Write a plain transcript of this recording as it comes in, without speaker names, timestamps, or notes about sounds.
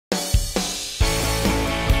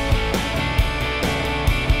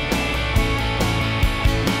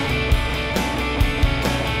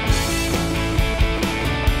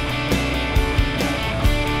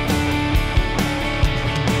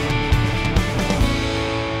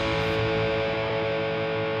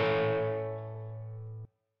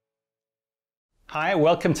Hi,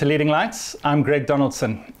 welcome to Leading Lights. I'm Greg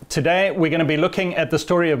Donaldson. Today we're going to be looking at the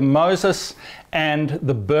story of Moses and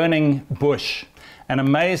the burning bush. An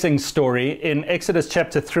amazing story. In Exodus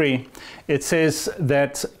chapter 3, it says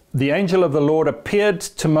that the angel of the Lord appeared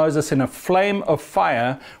to Moses in a flame of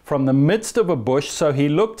fire from the midst of a bush. So he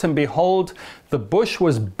looked, and behold, the bush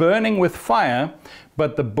was burning with fire,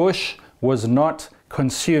 but the bush was not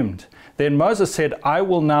consumed. Then Moses said, I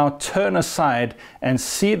will now turn aside and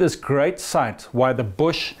see this great sight, why the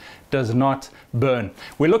bush does not burn.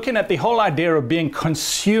 We're looking at the whole idea of being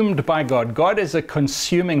consumed by God. God is a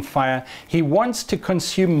consuming fire. He wants to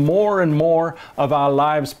consume more and more of our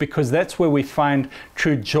lives because that's where we find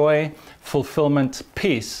true joy, fulfillment,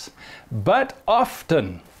 peace. But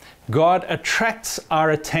often God attracts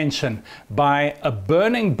our attention by a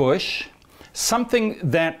burning bush, something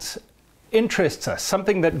that interests us,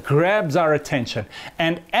 something that grabs our attention.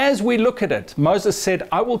 And as we look at it, Moses said,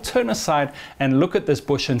 I will turn aside and look at this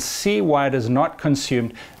bush and see why it is not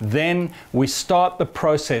consumed. Then we start the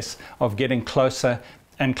process of getting closer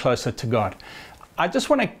and closer to God. I just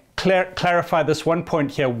want to clarify this one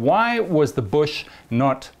point here. Why was the bush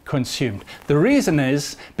not consumed? The reason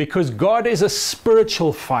is because God is a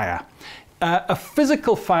spiritual fire. A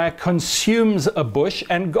physical fire consumes a bush,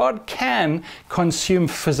 and God can consume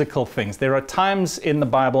physical things. There are times in the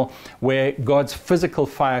Bible where God's physical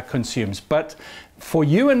fire consumes. But for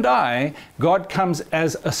you and I, God comes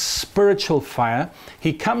as a spiritual fire.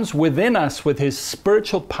 He comes within us with His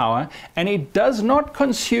spiritual power, and He does not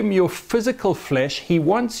consume your physical flesh. He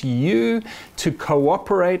wants you to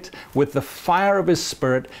cooperate with the fire of His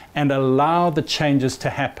Spirit and allow the changes to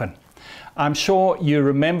happen. I'm sure you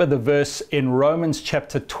remember the verse in Romans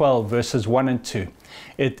chapter 12, verses 1 and 2.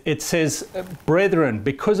 It says, brethren,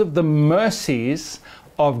 because of the mercies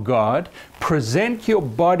of God, present your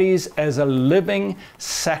bodies as a living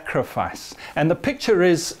sacrifice. And the picture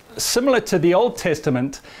is similar to the Old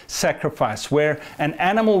Testament sacrifice, where an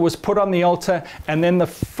animal was put on the altar and then the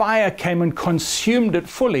fire came and consumed it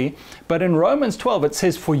fully. But in Romans 12, it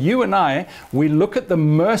says, for you and I, we look at the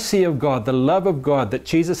mercy of God, the love of God, that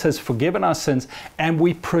Jesus has forgiven our sins, and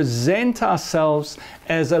we present ourselves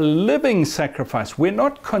as a living sacrifice. We're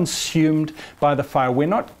not consumed by the fire. We're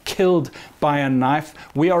not killed by a knife.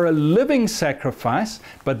 We are a living sacrifice.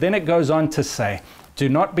 But then it goes on to say, do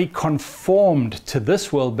not be conformed to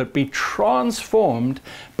this world, but be transformed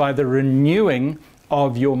by the renewing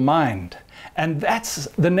of your mind. And that's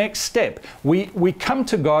the next step. We come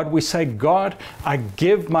to God, we say, God, I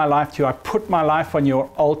give my life to you. I put my life on your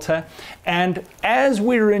altar. And as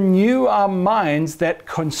we renew our minds, that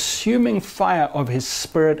consuming fire of His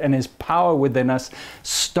Spirit and His power within us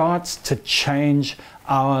starts to change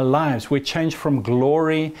our lives. We change from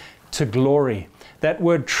glory to glory. That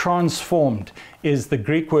word transformed is the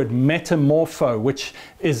Greek word metamorpho, which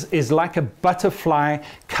is like a butterfly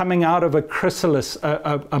coming out of a chrysalis.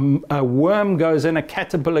 A worm goes in, a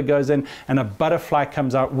caterpillar goes in, and a butterfly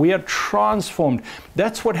comes out. We are transformed.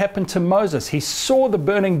 That's what happened to Moses. He saw the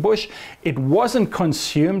burning bush. It wasn't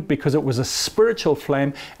consumed because it was a spiritual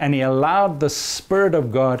flame, and he allowed the Spirit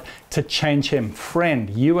of God to change him. Friend,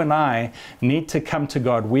 you and I need to come to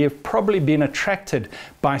God. We have probably been attracted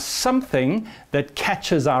by something that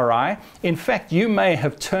catches our eye. In fact, you may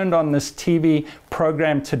have turned on this TV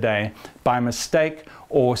program today by mistake,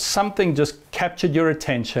 or something just captured your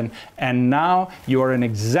attention, and now you are in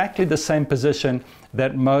exactly the same position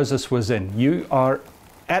that Moses was in. You are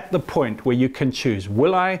at the point where you can choose.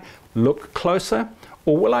 Will I look closer,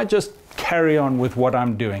 or will I just carry on with what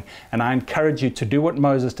I'm doing? And I encourage you to do what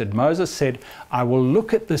Moses did. Moses said, I will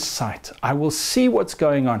look at this sight. I will see what's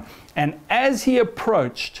going on. And as he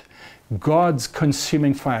approached, God's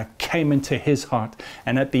consuming fire came into his heart.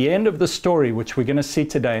 And at the end of the story, which we're going to see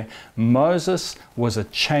today, Moses was a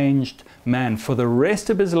changed man. For the rest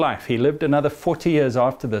of his life, he lived another 40 years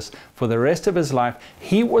after this. For the rest of his life,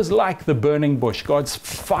 he was like the burning bush. God's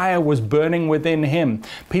fire was burning within him.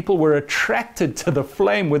 People were attracted to the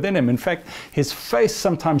flame within him. In fact, his face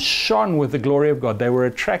sometimes shone with the glory of God. They were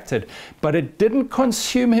attracted. But it didn't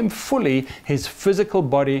consume him fully. His physical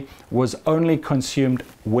body was only consumed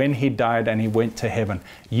when he died and he went to heaven.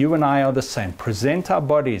 You and I are the same. Present our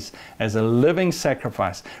bodies as a living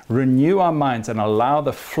sacrifice. Renew our minds and allow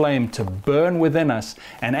the flame to burn within us.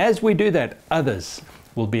 And as we do that, others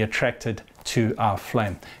will be attracted to our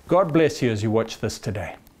flame. God bless you as you watch this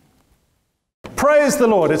today. Praise the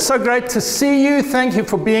Lord. It's so great to see you. Thank you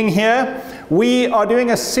for being here. We are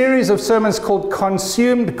doing a series of sermons called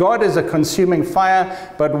Consumed. God is a consuming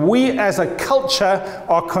fire, but we as a culture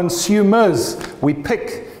are consumers. We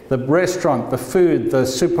pick the restaurant, the food, the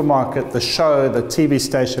supermarket, the show, the TV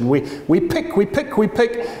station. We pick,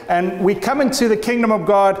 and we come into the kingdom of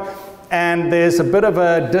God, and there's a bit of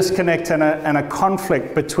a disconnect and a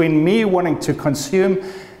conflict between me wanting to consume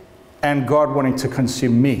and God wanting to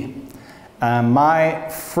consume me. My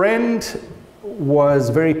friend was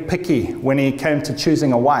very picky when he came to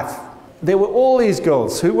choosing a wife. There were all these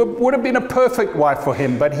girls who would have been a perfect wife for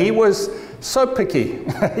him, but he was so picky.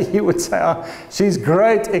 He would say, oh, she's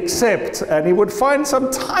great, except, and he would find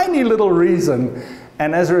some tiny little reason,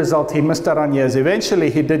 and as a result, he missed out on years.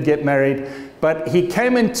 Eventually, he did get married, but he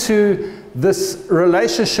came into this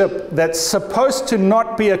relationship that's supposed to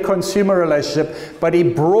not be a consumer relationship, but he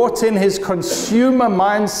brought in his consumer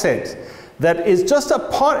mindset. That is just a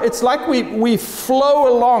part, it's like we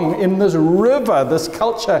flow along in this river, this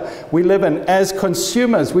culture we live in as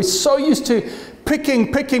consumers. We're so used to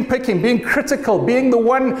picking, being critical, being the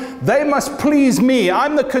one, they must please me.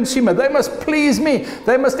 I'm the consumer, they must please me.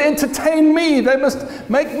 They must entertain me. They must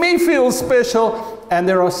make me feel special. And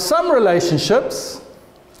there are some relationships,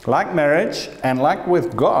 like marriage and like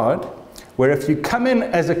with God, where if you come in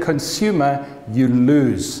as a consumer, you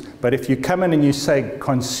lose. But if you come in and you say,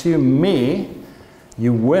 consume me,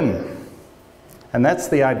 you win. And that's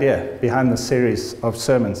the idea behind the series of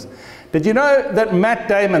sermons. Did you know that Matt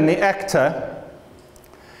Damon, the actor,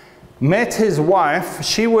 met his wife?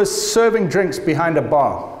 She was serving drinks behind a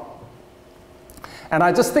bar. And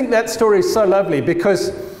I just think that story is so lovely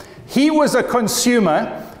because he was a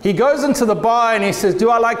consumer. He goes into the bar and he says, do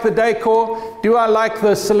I like the decor? Do I like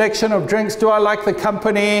the selection of drinks? Do I like the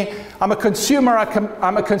company? I'm a consumer.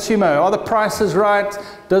 I'm a consumer. Are the prices right?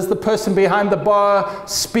 Does the person behind the bar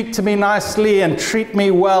speak to me nicely and treat me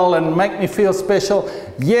well and make me feel special?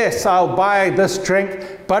 Yes, I'll buy this drink.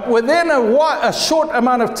 But within a short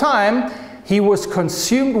amount of time, he was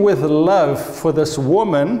consumed with love for this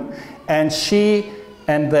woman, and she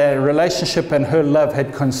and their relationship and her love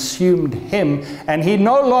had consumed him, and he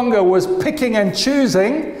no longer was picking and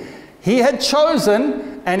choosing. He had chosen,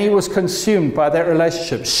 and he was consumed by that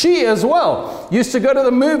relationship. She as well used to go to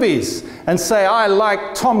the movies and say, I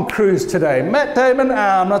like Tom Cruise today. Matt Damon,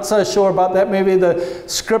 I'm not so sure about that movie. The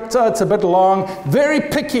script, it's a bit long. Very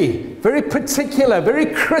picky, very particular, very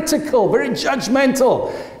critical, very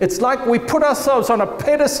judgmental. It's like we put ourselves on a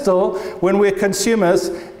pedestal when we're consumers,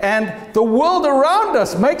 and the world around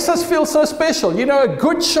us makes us feel so special. You know, a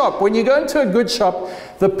good shop, when you go into a good shop,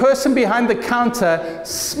 the person behind the counter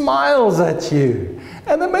smiles at you.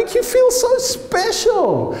 And they make you feel so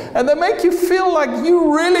special. And they make you feel like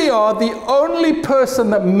you really are the only person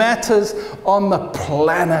that matters on the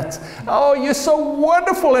planet. Oh, you're so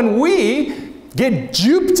wonderful. And we get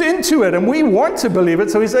duped into it, and we want to believe it.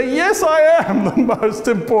 So we say, yes, I am the most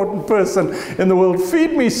important person in the world.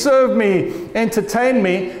 Feed me, serve me, entertain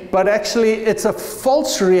me. But actually, it's a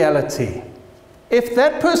false reality. If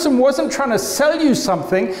that person wasn't trying to sell you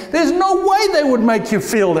something, there's no way they would make you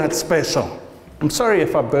feel that special. I'm sorry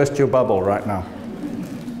if I burst your bubble right now.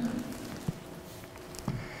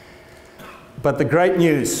 But the great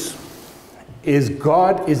news is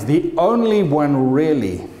God is the only one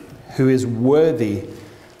really who is worthy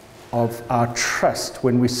of our trust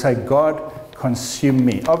when we say, God, consume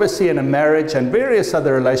me. Obviously, in a marriage and various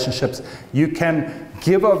other relationships, you can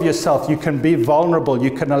give of yourself, you can be vulnerable, you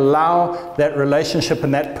can allow that relationship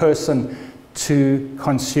and that person to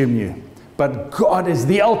consume you. But God is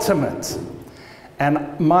the ultimate.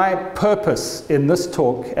 And my purpose in this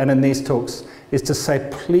talk and in these talks is to say,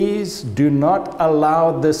 please do not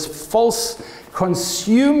allow this false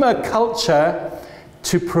consumer culture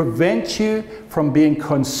to prevent you from being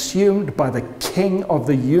consumed by the King of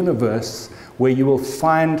the universe, where you will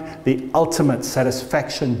find the ultimate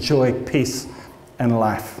satisfaction, joy, peace, and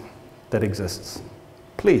life that exists.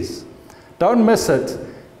 Please, don't miss it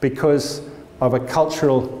because of a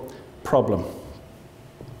cultural problem.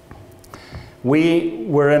 We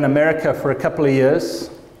were in America for a couple of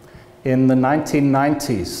years in the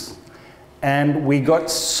 1990s, and we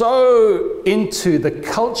got so into the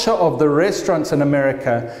culture of the restaurants in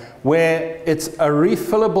America where it's a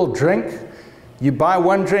refillable drink. You buy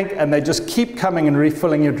one drink and they just keep coming and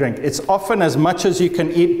refilling your drink. It's often as much as you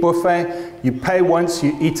can eat buffet. You pay once,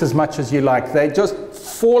 you eat as much as you like. They're just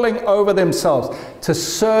falling over themselves to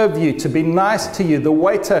serve you, to be nice to you. The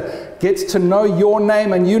waiter gets to know your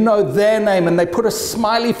name and you know their name, and they put a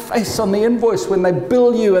smiley face on the invoice when they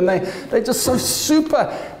bill you, and they're just so super.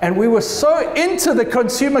 And we were so into the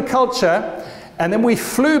consumer culture. And then we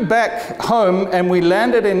flew back home and we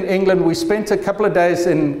landed in England. We spent a couple of days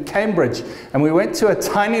in Cambridge, and we went to a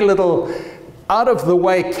tiny little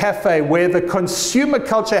out-of-the-way cafe where the consumer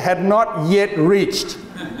culture had not yet reached.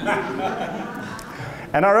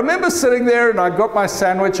 And I remember sitting there and I got my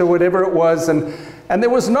sandwich or whatever it was, and there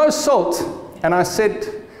was no salt. And I said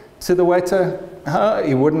to the waiter, oh,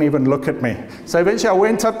 he wouldn't even look at me. So eventually I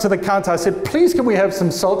went up to the counter. I said, please, can we have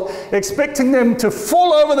some salt? Expecting them to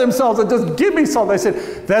fall over themselves and just give me salt. They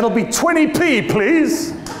said, that'll be 20p,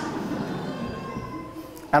 please.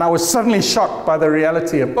 And I was suddenly shocked by the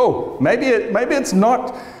reality of, oh, maybe it's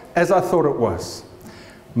not as I thought it was.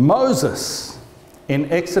 Moses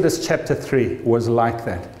in Exodus chapter 3 was like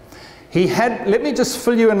that. He had, let me just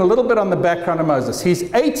fill you in a little bit on the background of Moses.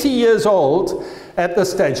 He's 80 years old at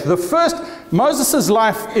this stage. Moses'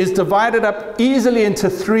 life is divided up easily into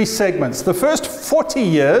 3 segments. The first 40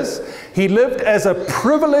 years, he lived as a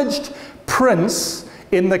privileged prince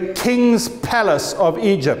in the king's palace of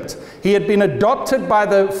Egypt. He had been adopted by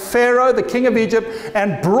the Pharaoh, the king of Egypt,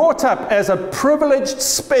 and brought up as a privileged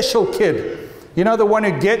special kid. You know, the one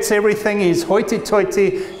who gets everything. He's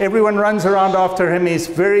hoity-toity. Everyone runs around after him. He's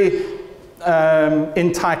very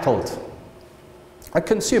entitled. A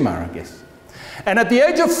consumer, I guess. And at the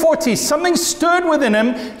age of 40, something stirred within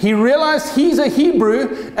him. He realized he's a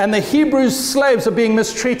Hebrew, and the Hebrews' slaves are being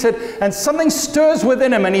mistreated. And something stirs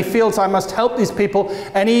within him, and he feels, I must help these people.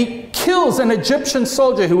 And he kills an Egyptian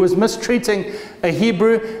soldier who was mistreating a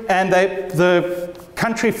Hebrew, and the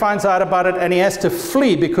country finds out about it, and he has to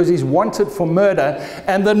flee because he's wanted for murder.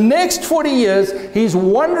 And the next 40 years, he's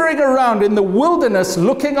wandering around in the wilderness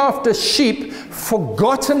looking after sheep,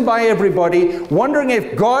 forgotten by everybody, wondering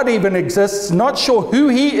if God even exists, not sure who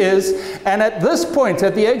he is. And at this point,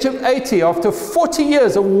 at the age of 80, after 40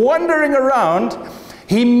 years of wandering around,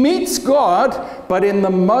 he meets God, but in the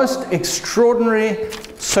most extraordinary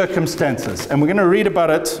circumstances. And we're going to read about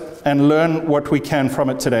it and learn what we can from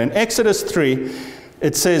it today. In Exodus 3,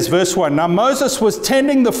 it says, verse 1, Now Moses was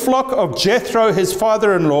tending the flock of Jethro, his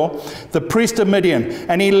father-in-law, the priest of Midian.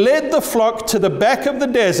 And he led the flock to the back of the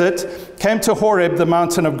desert, came to Horeb, the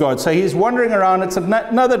mountain of God. So he's wandering around. It's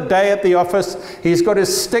another day at the office. He's got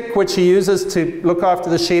his stick, which he uses to look after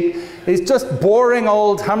the sheep. He's just boring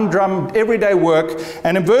old humdrum everyday work.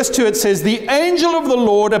 And in verse 2 it says, The angel of the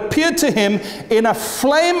Lord appeared to him in a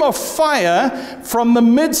flame of fire from the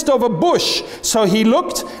midst of a bush. So he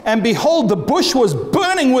looked, and behold, the bush was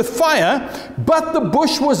burning with fire, but the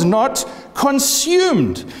bush was not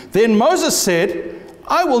consumed. Then Moses said,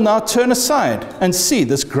 I will now turn aside and see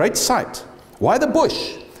this great sight, why the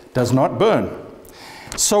bush does not burn.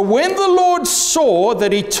 So when the Lord saw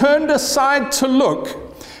that he turned aside to look,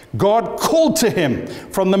 God called to him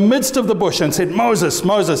from the midst of the bush and said, Moses,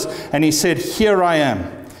 Moses. And he said, Here I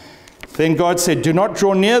am. Then God said, Do not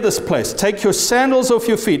draw near this place. Take your sandals off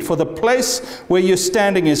your feet, for the place where you're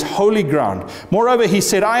standing is holy ground. Moreover, he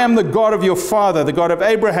said, I am the God of your father, the God of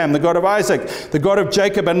Abraham, the God of Isaac, the God of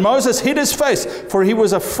Jacob. And Moses hid his face, for he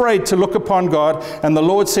was afraid to look upon God. And the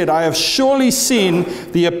Lord said, I have surely seen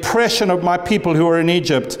the oppression of my people who are in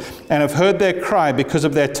Egypt, and have heard their cry because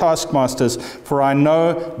of their taskmasters, for I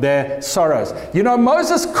know their sorrows. You know,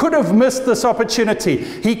 Moses could have missed this opportunity.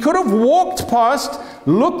 He could have walked past,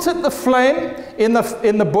 looked at the flame in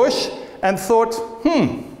the bush and thought,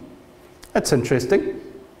 that's interesting.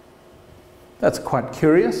 That's quite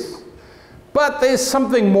curious. But there's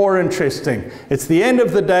something more interesting. It's the end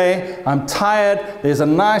of the day. I'm tired. There's a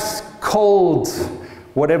nice cold,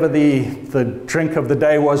 whatever the drink of the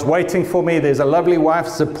day was, waiting for me. There's a lovely wife,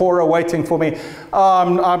 Zipporah, waiting for me.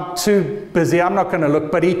 I'm too busy. I'm not going to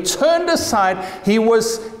look. But he turned aside. He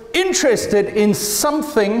was interested in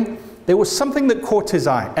something. There was something that caught his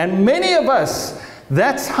eye. And many of us,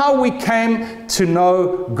 that's how we came to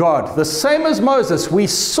know God. The same as Moses, we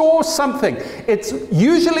saw something. It's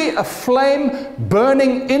usually a flame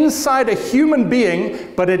burning inside a human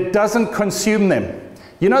being, but it doesn't consume them.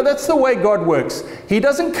 You know, that's the way God works. He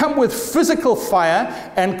doesn't come with physical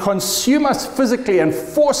fire and consume us physically and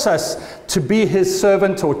force us to be his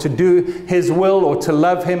servant or to do his will or to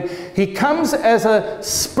love him. He comes as a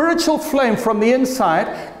spiritual flame from the inside,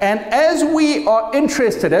 and as we are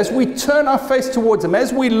interested, as we turn our face towards him,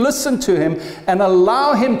 as we listen to him and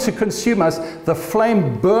allow him to consume us, the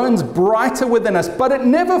flame burns brighter within us, but it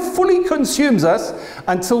never fully consumes us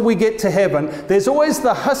until we get to heaven. There's always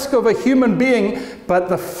the husk of a human being, but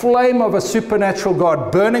the flame of a supernatural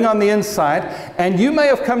God burning on the inside. And you may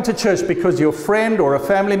have come to church because your friend or a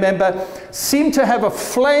family member seemed to have a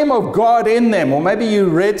flame of God in them, or maybe you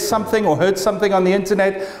read something or heard something on the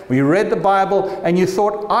internet, or you read the Bible and you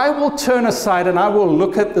thought, I will turn aside and I will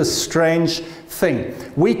look at this strange thing.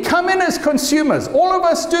 We come in as consumers. All of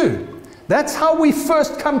us do. That's how we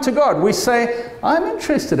first come to God. We say, I'm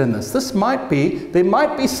interested in this. There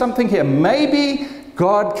might be something here. Maybe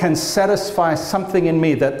God can satisfy something in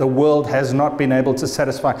me that the world has not been able to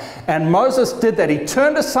satisfy. And Moses did that. He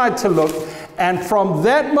turned aside to look, and from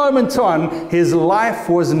that moment on, his life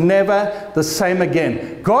was never the same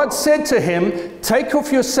again. God said to him, take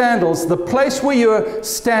off your sandals. The place where you're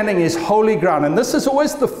standing is holy ground. And this is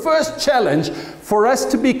always the first challenge for us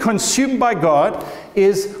to be consumed by God,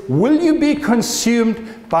 is will you be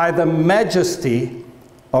consumed by the majesty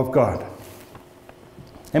of God?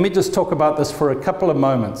 Let me just talk about this for a couple of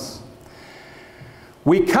moments.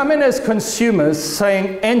 We come in as consumers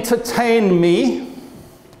saying, entertain me,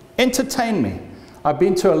 entertain me. I've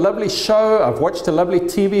been to a lovely show, I've watched a lovely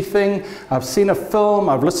TV thing, I've seen a film,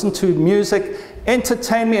 I've listened to music,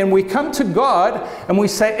 entertain me. And we come to God and we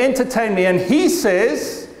say, entertain me. And He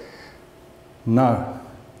says, no,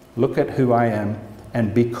 look at who I am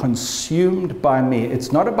and be consumed by me.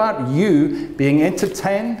 It's not about you being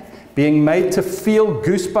entertained, being made to feel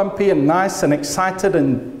goosebumpy and nice and excited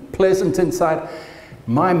and pleasant inside.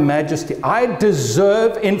 My majesty, I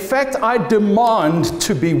deserve, in fact, I demand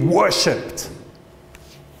to be worshipped.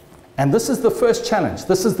 And this is the first challenge.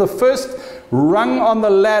 This is the first rung on the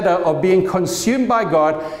ladder of being consumed by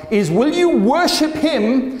God, is will you worship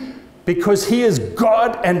Him because He is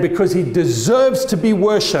God and because He deserves to be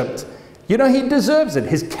worshipped? You know, He deserves it.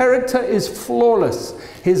 His character is flawless.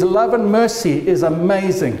 His love and mercy is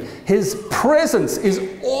amazing. His presence is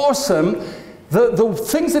awesome. The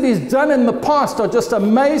things that He's done in the past are just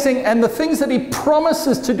amazing, and the things that He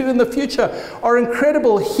promises to do in the future are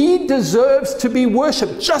incredible. He deserves to be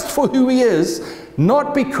worshipped just for who He is,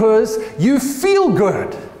 not because you feel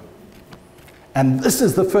good. And this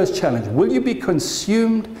is the first challenge. Will you be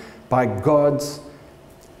consumed by God's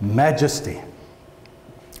majesty?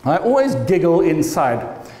 I always giggle inside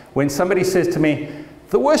when somebody says to me,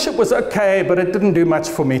 the worship was okay, but it didn't do much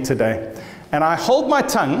for me today. And I hold my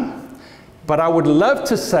tongue, but I would love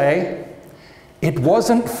to say, it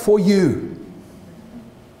wasn't for you.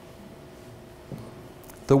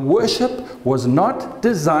 The worship was not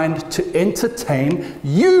designed to entertain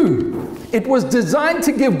you. It was designed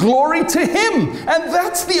to give glory to Him. And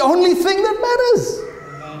that's the only thing that matters.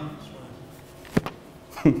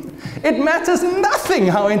 It matters nothing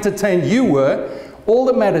how entertained you were. All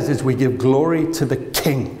that matters is we give glory to the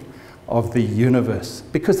King of the universe.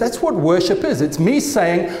 Because that's what worship is. It's me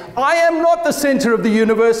saying, I am not the center of the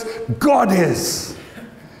universe, God is.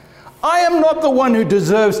 I am not the one who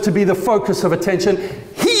deserves to be the focus of attention,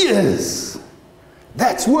 He is.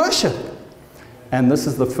 That's worship. And this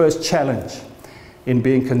is the first challenge in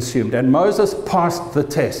being consumed. And Moses passed the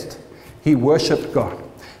test. He worshiped God.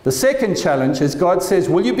 The second challenge is God says,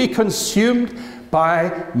 will you be consumed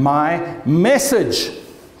by my message?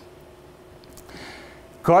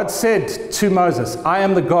 God said to Moses, I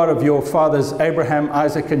am the God of your fathers Abraham,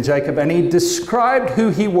 Isaac, and Jacob. And He described who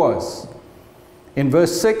He was in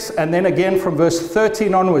verse 6, and then again from verse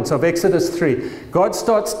 13 onwards of Exodus 3. God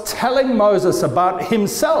starts telling Moses about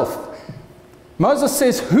Himself. Moses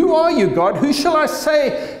says, who are you, God? Who shall I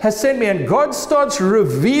say has sent me? And God starts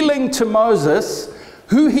revealing to Moses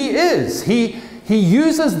who He is. He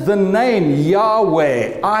uses the name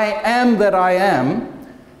Yahweh, I am that I am,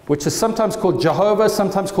 which is sometimes called Jehovah,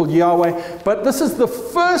 sometimes called Yahweh. But this is the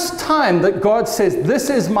first time that God says, this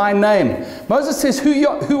is my name. Moses says,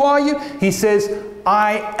 who are you? He says,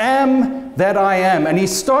 I am that I am. And he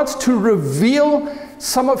starts to reveal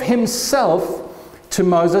some of himself to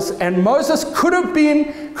Moses. And Moses could have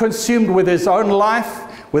been consumed with his own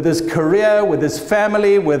life, with his career, with his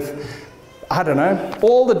family, with, I don't know,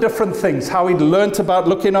 all the different things, how he'd learnt about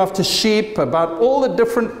looking after sheep, about all the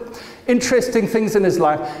different interesting things in his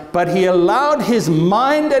life. But he allowed his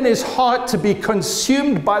mind and his heart to be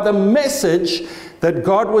consumed by the message that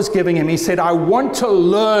God was giving him. He said, I want to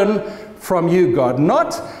learn from you, God.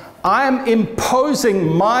 Not, I'm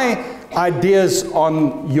imposing my ideas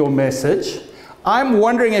on your message. I'm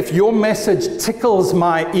wondering if your message tickles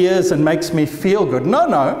my ears and makes me feel good.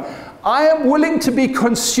 No. I am willing to be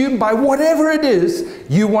consumed by whatever it is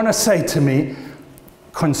you want to say to me.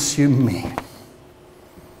 Consume me.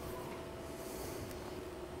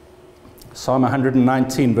 Psalm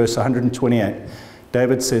 119, verse 128.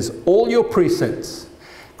 David says, all your precepts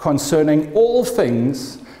concerning all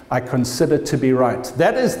things I consider to be right.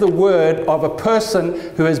 That is the word of a person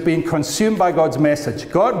who has been consumed by God's message.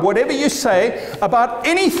 God, whatever you say about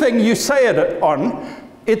anything you say it on,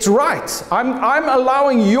 it's right. I'm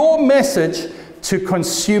allowing your message to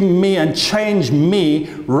consume me and change me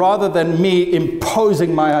rather than me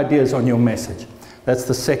imposing my ideas on your message. That's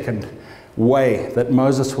the second way that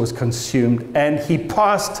Moses was consumed, and he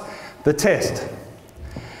passed the test.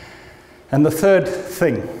 And the third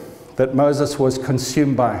thing that Moses was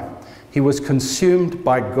consumed by. He was consumed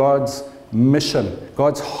by God's mission,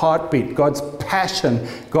 God's heartbeat, God's passion,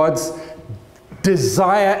 God's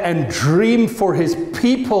desire and dream for his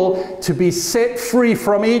people to be set free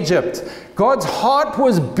from Egypt. God's heart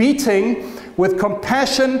was beating with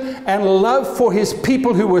compassion and love for his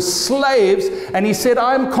people who were slaves, and he said,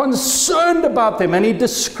 I'm concerned about them. And he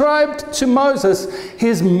described to Moses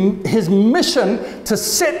his mission to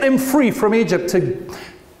set them free from Egypt, to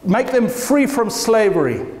make them free from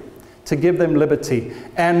slavery, to give them liberty.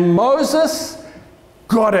 And Moses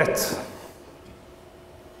got it.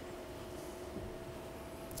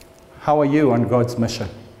 How are you on God's mission?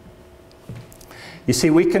 You see,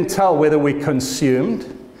 we can tell whether we're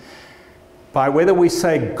consumed by whether we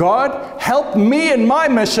say, God, help me in my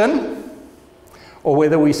mission, or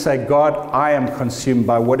whether we say, God, I am consumed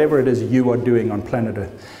by whatever it is you are doing on planet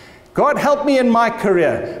Earth. God, help me in my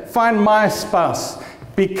career, find my spouse,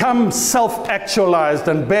 become self-actualized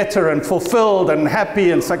and better and fulfilled and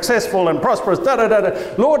happy and successful and prosperous,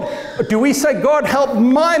 Lord, do we say, God, help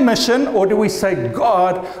my mission, or do we say,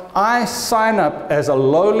 God, I sign up as a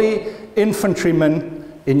lowly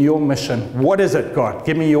infantryman in your mission? What is it, God?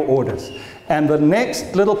 Give me your orders. And the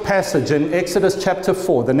next little passage in Exodus chapter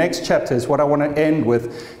 4, the next chapter, is what I want to end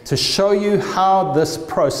with to show you how this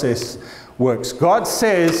process works. God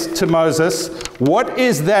says to Moses, what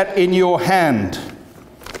is that in your hand?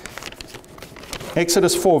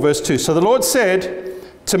 Exodus 4 verse 2. So the Lord said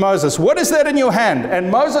to Moses, what is that in your hand?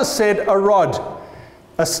 And Moses said, a rod,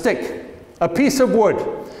 a stick, a piece of wood,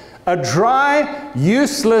 a dry,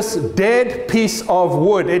 useless, dead piece of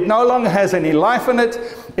wood. It no longer has any life in it.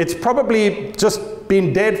 It's probably just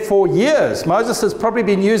been dead for years. Moses has probably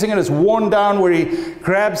been using it. It's worn down where he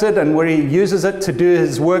grabs it and where he uses it to do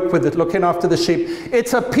his work with it, looking after the sheep.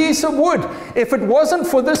 It's a piece of wood. If it wasn't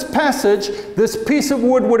for this passage, this piece of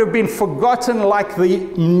wood would have been forgotten like the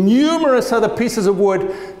numerous other pieces of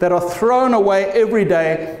wood that are thrown away every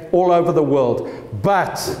day all over the world.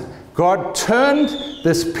 But God turned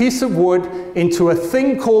this piece of wood into a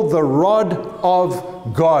thing called the rod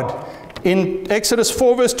of God. In Exodus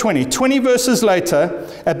 4 verse 20 verses later,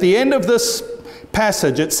 at the end of this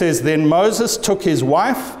passage, it says, then Moses took his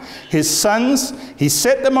wife, his sons, he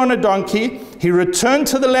set them on a donkey, he returned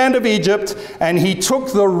to the land of Egypt, and he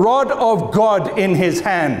took the rod of God in his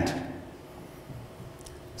hand.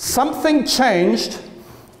 Something changed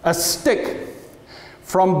a stick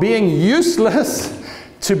from being useless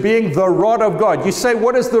to being the rod of God. You say,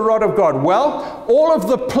 what is the rod of God? Well, all of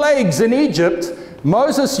the plagues in Egypt,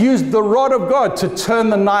 Moses used the rod of God to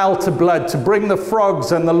turn the Nile to blood, to bring the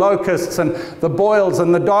frogs and the locusts and the boils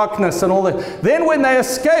and the darkness and all that. Then when they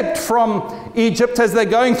escaped from Egypt, as they're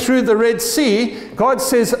going through the Red Sea, God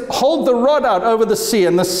says, hold the rod out over the sea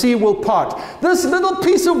and the sea will part. This little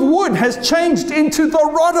piece of wood has changed into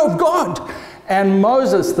the rod of God. And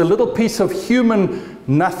Moses, the little piece of human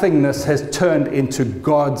nothingness, has turned into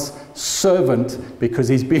God's servant because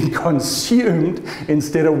he's been consumed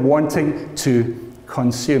instead of wanting to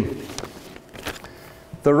consume.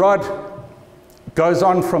 The rod goes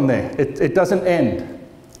on from there. It doesn't end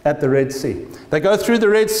at the Red Sea. They go through the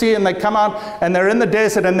Red Sea and they come out and they're in the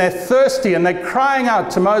desert and they're thirsty and they're crying out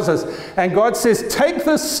to Moses. And God says, take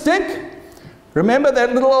this stick. Remember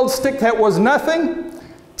that little old stick that was nothing?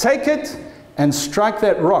 Take it and strike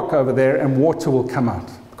that rock over there and water will come out.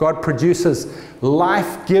 God produces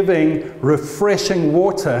life-giving, refreshing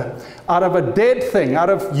water out of a dead thing, out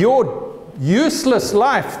of your useless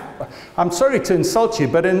life. I'm sorry to insult you,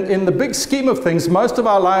 but in the big scheme of things, most of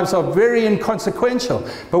our lives are very inconsequential.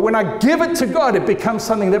 But when I give it to God, it becomes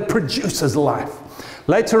something that produces life.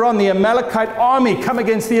 Later on, the Amalekite army come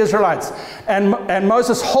against the Israelites, and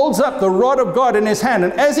Moses holds up the rod of God in his hand,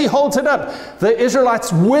 and as he holds it up, the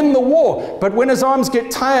Israelites win the war. But when his arms get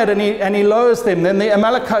tired and he lowers them, then the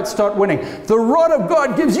Amalekites start winning. The rod of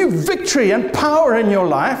God gives you victory and power in your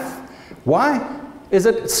life. Why? Is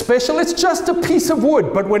it special? It's just a piece of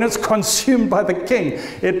wood, but when it's consumed by the king,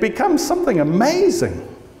 it becomes something amazing.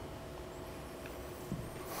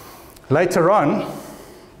 Later on,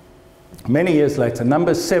 many years later,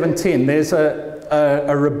 Numbers 17, there's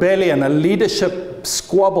a rebellion, a leadership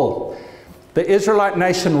squabble. The Israelite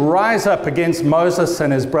nation rise up against Moses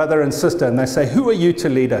and his brother and sister, and they say, who are you to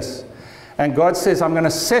lead us? And God says, I'm going to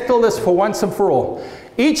settle this for once and for all.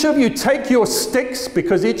 Each of you take your sticks,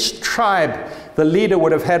 because each tribe, the leader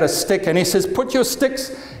would have had a stick, and he says, put your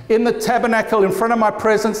sticks in the tabernacle in front of my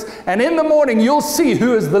presence, and in the morning you'll see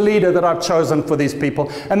who is the leader that I've chosen for these people.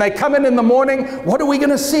 And they come in the morning, what are we going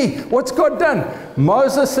to see? What's God done?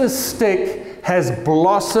 Moses' stick has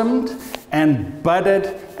blossomed and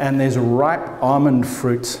budded, and there's ripe almond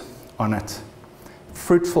fruit on it.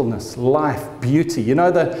 Fruitfulness, life, beauty. You know,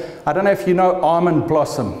 I don't know if you know almond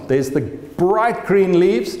blossom. There's the bright green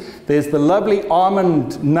leaves, there's the lovely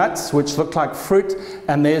almond nuts which look like fruit,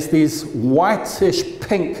 and there's these whitish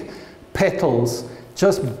pink petals,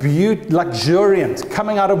 just luxuriant,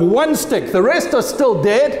 coming out of one stick. The rest are still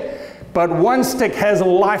dead, but one stick has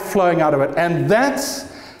life flowing out of it. And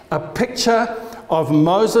that's a picture of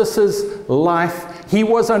Moses' life. He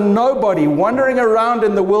was a nobody, wandering around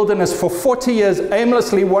in the wilderness for 40 years,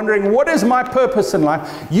 aimlessly wondering, what is my purpose in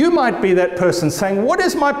life? You might be that person saying, what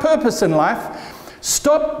is my purpose in life?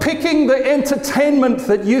 Stop picking the entertainment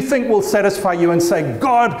that you think will satisfy you and say,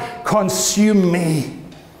 God, consume me.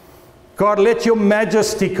 God, let your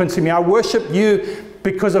majesty consume me. I worship you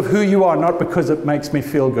because of who you are, not because it makes me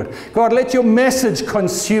feel good. God, let your message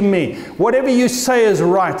consume me. Whatever you say is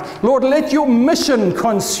right. Lord, let your mission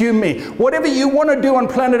consume me. Whatever you want to do on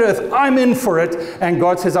planet Earth, I'm in for it. And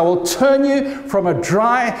God says, I will turn you from a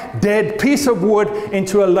dry, dead piece of wood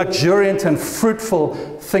into a luxuriant and fruitful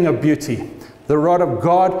thing of beauty. The rod of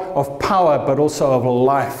God, of power, but also of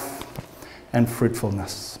life and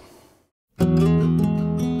fruitfulness.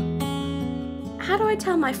 How do I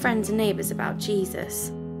tell my friends and neighbours about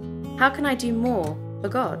Jesus? How can I do more for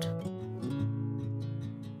God?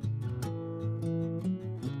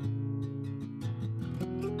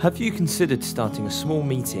 Have you considered starting a small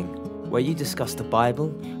meeting where you discuss the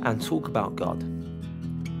Bible and talk about God?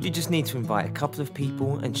 You just need to invite a couple of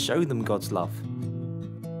people and show them God's love.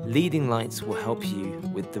 Leading Lights will help you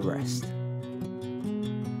with the rest.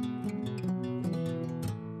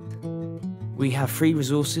 We have free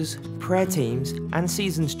resources, prayer teams, and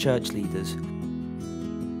seasoned church leaders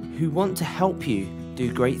who want to help you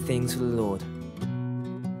do great things for the Lord.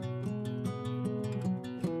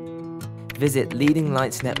 Visit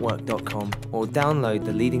leadinglightsnetwork.com or download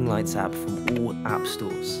the Leading Lights app from all app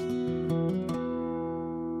stores.